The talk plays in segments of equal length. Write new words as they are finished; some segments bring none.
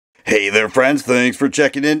Hey there friends, thanks for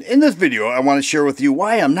checking in. In this video I want to share with you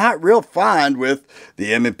why I'm not real fond with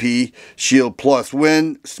the M&P Shield Plus.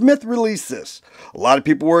 When Smith released this, a lot of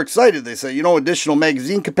people were excited. They say, you know, additional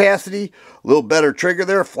magazine capacity, a little better trigger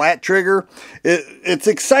there, flat trigger. It's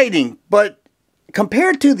exciting, but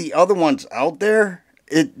compared to the other ones out there,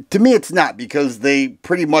 to me it's not, because they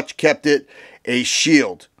pretty much kept it a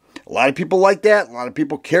shield. A lot of people like that. A lot of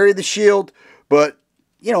people carry the shield, but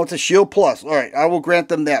you know, it's a Shield Plus. All right, I will grant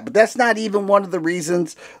them that. But that's not even one of the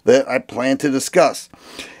reasons that I plan to discuss.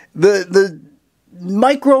 The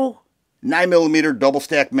micro 9mm double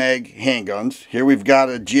stack mag handguns. Here we've got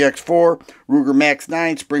a Gx4, Ruger Max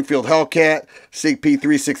 9, Springfield Hellcat, Sig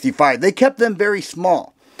P365. They kept them very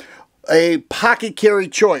small. A pocket carry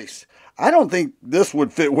choice. I don't think this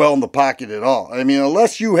would fit well in the pocket at all. I mean,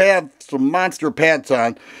 unless you have some monster pads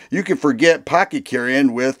on, you can forget pocket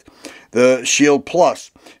carrying with the Shield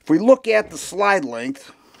Plus. If we look at the slide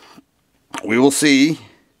length, we will see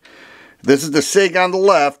this is the Sig on the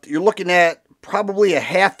left. You're looking at probably a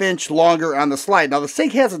 ½ inch longer on the slide. Now the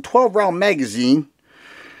Sig has a 12-round magazine,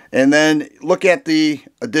 and then look at the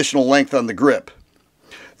additional length on the grip.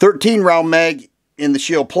 13-round mag in the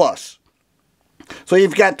Shield Plus. So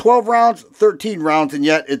you've got 12 rounds, 13 rounds, and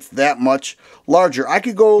yet it's that much larger. I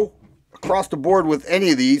could go across the board with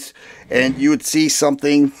any of these, and you would see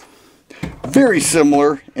something very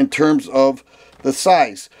similar in terms of the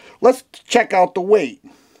size. Let's check out the weight.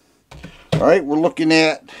 All right, we're looking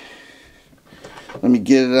at, let me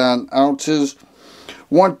get it on ounces,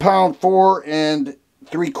 1 pound 4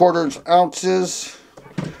 3/4 ounces.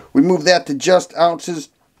 We move that to just ounces,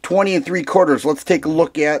 20 3/4. Let's take a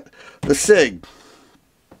look at the Sig.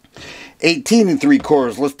 18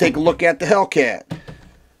 3/4. Let's take a look at the Hellcat.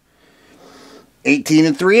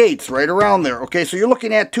 18 3/8, right around there. Okay, so you're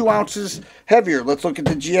looking at 2 ounces heavier. Let's look at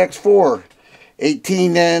the Gx4.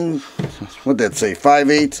 18 and, what'd that say,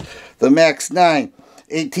 5/8. The Max 9.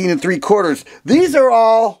 18 3/4. These are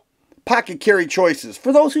all pocket carry choices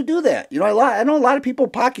for those who do that. You know, I know a lot of people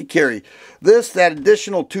pocket carry. That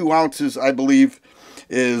additional 2 ounces, I believe,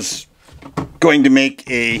 is going to make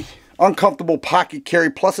a uncomfortable pocket carry.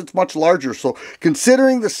 Plus, it's much larger. So,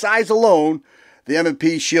 considering the size alone, the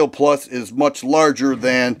M&P Shield Plus is much larger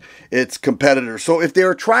than its competitors. So if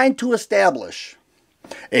they're trying to establish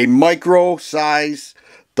a micro size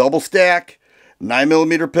double stack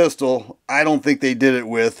 9mm pistol, I don't think they did it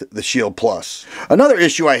with the Shield Plus. Another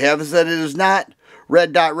issue I have is that it is not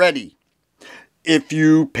red dot ready. If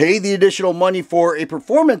you pay the additional money for a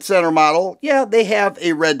performance center model, yeah, they have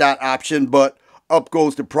a red dot option, but up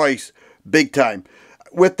goes the price big time.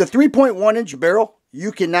 With the 3.1 inch barrel,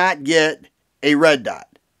 you cannot get a red dot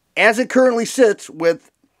as it currently sits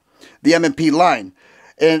with the M&P line.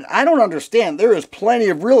 And I don't understand. There is plenty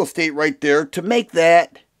of real estate right there to make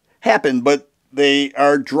that happen, but they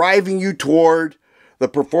are driving you toward the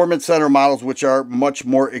performance center models, which are much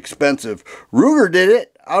more expensive. Ruger did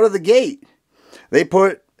it out of the gate. They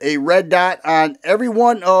put a red dot on every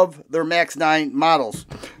one of their Max 9 models.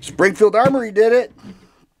 Springfield Armory did it.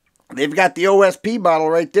 They've got the OSP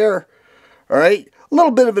model right there. All right. A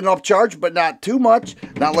little bit of an upcharge, but not too much.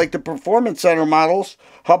 Not like the Performance Center models.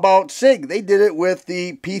 How about Sig? They did it with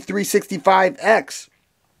the P365X.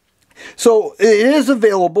 So it is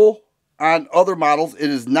available on other models. It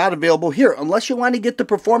is not available here. Unless you want to get the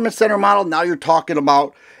Performance Center model, now you're talking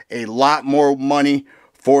about a lot more money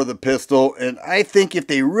for the pistol. And I think if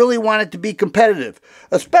they really want it to be competitive,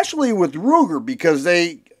 especially with Ruger, because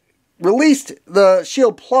they released the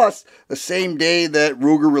Shield Plus the same day that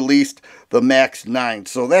Ruger released the Max 9.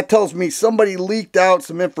 So that tells me somebody leaked out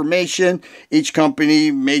some information. Each company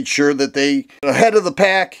made sure that they ahead of the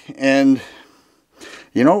pack, and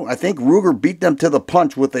you know, I think Ruger beat them to the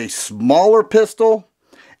punch with a smaller pistol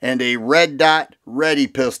and a red dot ready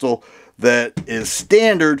pistol that is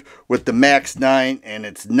standard with the Max 9, and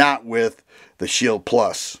it's not with the Shield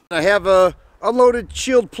Plus. I have a unloaded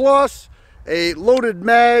Shield Plus, a loaded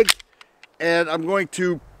mag, and I'm going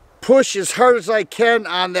to push as hard as I can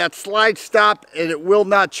on that slide stop, and it will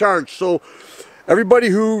not charge. So everybody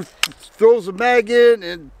who throws a mag in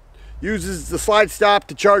and uses the slide stop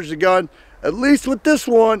to charge the gun, at least with this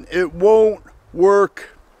one, it won't work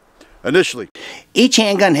initially. Each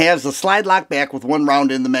handgun has the slide lock back with 1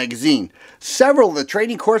 round in the magazine. Several of the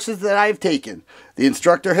training courses that I've taken, the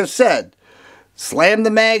instructor has said, slam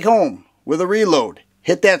the mag home with a reload.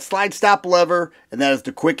 Hit that slide stop lever, and that is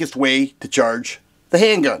the quickest way to charge the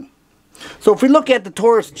handgun. So if we look at the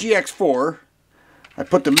Taurus Gx4, I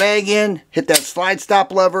put the mag in, hit that slide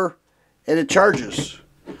stop lever, and it charges.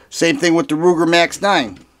 Same thing with the Ruger Max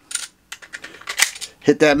 9.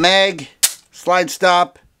 Hit that mag, slide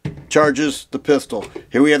stop, charges the pistol.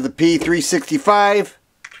 Here we have the P365.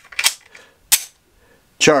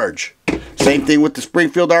 Charge. Same thing with the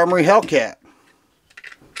Springfield Armory Hellcat.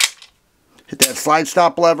 Hit that slide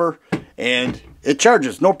stop lever and it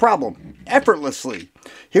charges, no problem, effortlessly.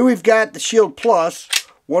 Here we've got the Shield Plus,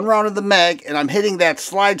 1 round of the mag, and I'm hitting that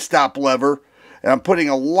slide stop lever and I'm putting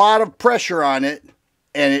a lot of pressure on it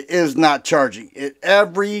and it is not charging. At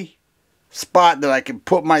every spot that I can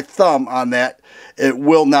put my thumb on that, it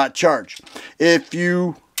will not charge. If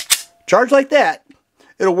you charge like that,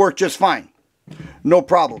 it'll work just fine. No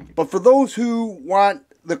problem. But for those who want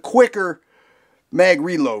the quicker mag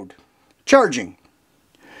reload, charging,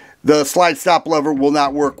 the slide stop lever will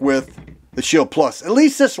not work with the Shield Plus. At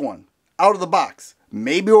least this one, out of the box.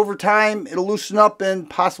 Maybe over time it'll loosen up and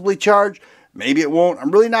possibly charge. Maybe it won't.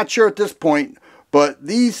 I'm really not sure at this point. But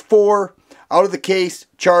these 4 out of the case,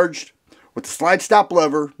 charged with the slide stop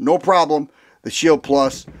lever, no problem. The Shield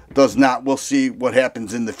Plus does not. We'll see what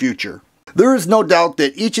happens in the future. There is no doubt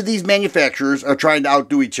that each of these manufacturers are trying to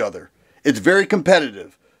outdo each other. It's very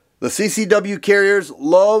competitive. The CCW carriers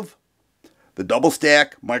love the double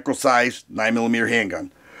stack, micro-sized 9mm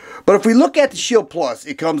handgun. But if we look at the Shield Plus,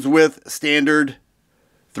 it comes with standard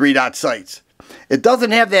 3-dot sights. It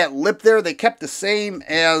doesn't have that lip there. They kept the same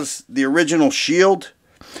as the original Shield,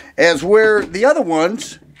 as where the other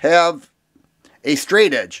ones have a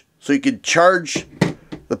straight edge. So you can charge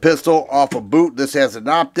the pistol off a boot. This has an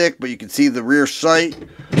optic, but you can see the rear sight.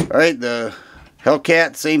 All right, the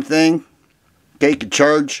Hellcat, same thing. Okay, you can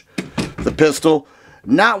charge the pistol.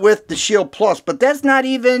 Not with the Shield Plus, but that's not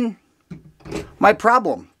even my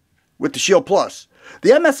problem with the Shield Plus. The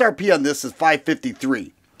MSRP on this is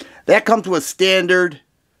 $553. That comes with standard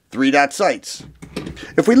 3-dot sights.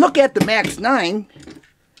 If we look at the Max 9,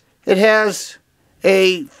 it has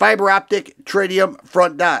a fiber optic tritium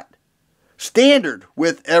front dot. Standard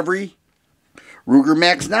with every Ruger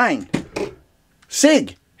Max 9.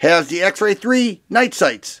 Sig has the X-Ray 3 night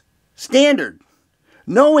sights. Standard.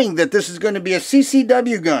 Knowing that this is going to be a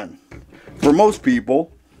CCW gun, for most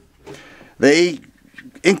people, they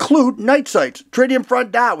include night sights. Tritium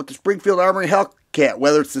front dot with the Springfield Armory Hellcat.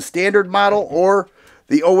 Whether it's the standard model or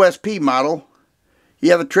the OSP model, you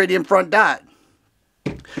have a tritium front dot.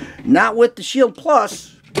 Not with the Shield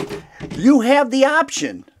Plus. You have the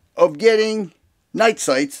option of getting night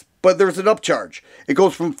sights, but there's an upcharge. It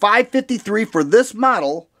goes from $553 for this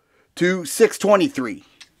model to $623.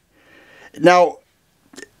 Now,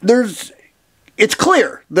 it's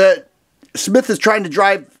clear that Smith is trying to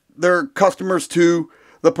drive their customers to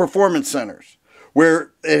the performance centers,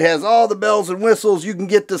 where it has all the bells and whistles. You can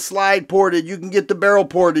get the slide ported, you can get the barrel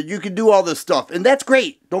ported, you can do all this stuff, and that's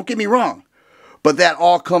great, don't get me wrong, but that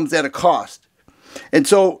all comes at a cost. And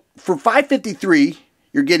so for $553,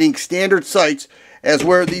 you're getting standard sights, as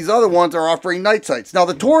where these other ones are offering night sights. Now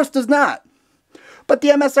the Taurus does not, but the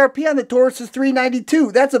MSRP on the Taurus is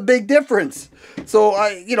 $392. That's a big difference. So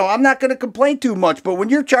I'm not going to complain too much, but when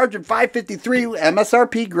you're charging $553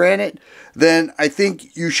 MSRP, granted, then I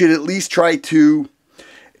think you should at least try to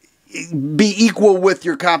be equal with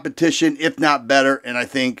your competition, if not better. And I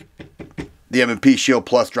think the M&P Shield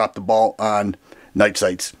Plus dropped the ball on night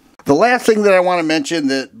sights. The last thing that I want to mention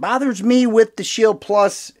that bothers me with the Shield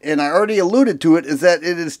Plus, and I already alluded to it, is that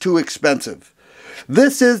it is too expensive.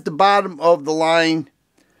 This is the bottom of the line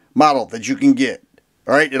model that you can get.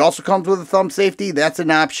 All right, it also comes with a thumb safety. That's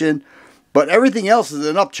an option. But everything else is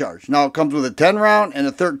an upcharge. Now, it comes with a 10-round and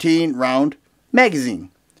a 13-round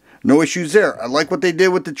magazine. No issues there. I like what they did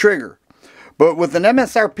with the trigger. But with an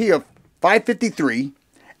MSRP of $553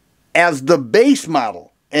 as the base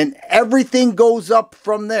model, and everything goes up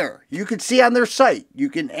from there. You can see on their site, you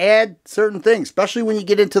can add certain things, especially when you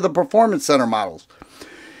get into the performance center models.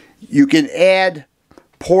 You can add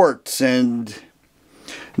ports and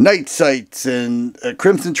night sights and a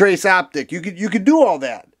Crimson Trace optic. You could do all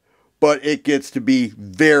that, but it gets to be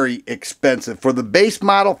very expensive. For the base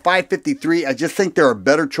model, $553, I just think there are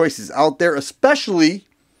better choices out there, especially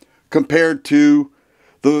compared to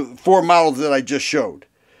the 4 models that I just showed,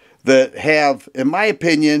 that have, in my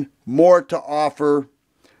opinion, more to offer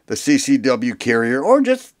the CCW carrier, or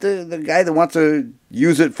just the guy that wants to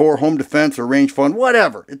use it for home defense or range fun,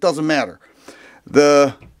 whatever. It doesn't matter.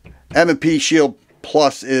 The M&P Shield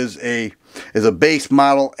Plus is a base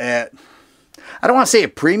model at, I don't want to say a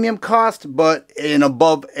premium cost, but an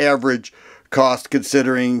above average cost,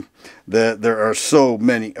 considering that there are so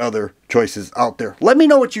many other choices out there. Let me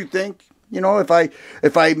know what you think. You know, if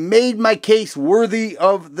I made my case worthy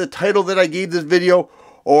of the title that I gave this video,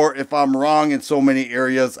 or if I'm wrong in so many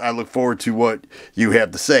areas. I look forward to what you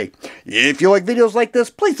have to say. If you like videos like this,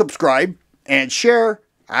 please subscribe and share.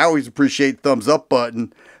 I always appreciate thumbs up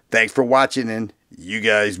button. Thanks for watching, and you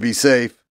guys be safe.